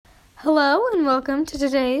Hello and welcome to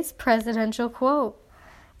today's presidential quote.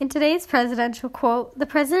 In today's presidential quote, the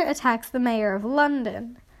president attacks the mayor of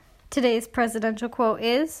London. Today's presidential quote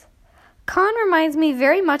is, "Khan reminds me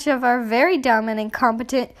very much of our very dumb and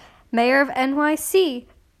incompetent mayor of NYC,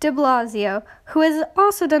 de Blasio, who has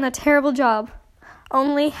also done a terrible job,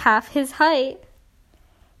 only half his height."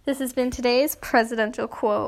 This has been today's presidential quote.